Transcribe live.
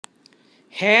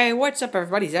Hey, what's up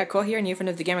everybody, Zach Cole here, new friend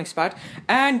of the Gaming Spot,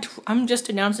 and I'm just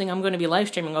announcing I'm going to be live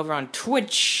streaming over on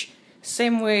Twitch.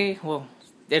 Same way, well,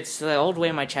 it's the old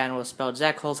way my channel is spelled,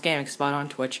 Zach Cole's Gaming Spot on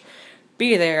Twitch.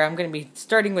 Be there, I'm going to be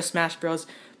starting with Smash Bros,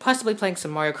 possibly playing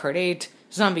some Mario Kart 8,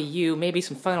 Zombie U, maybe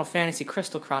some Final Fantasy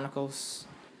Crystal Chronicles,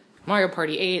 Mario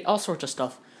Party 8, all sorts of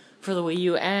stuff for the Wii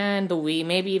U and the Wii,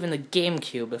 maybe even the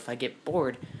GameCube if I get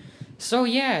bored. So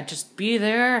yeah, just be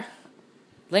there.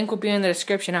 Link will be in the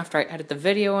description after I edit the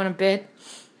video in a bit.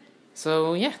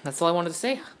 So yeah, that's all I wanted to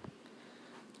say.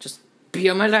 Just be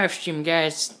on my live stream,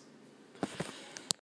 guys.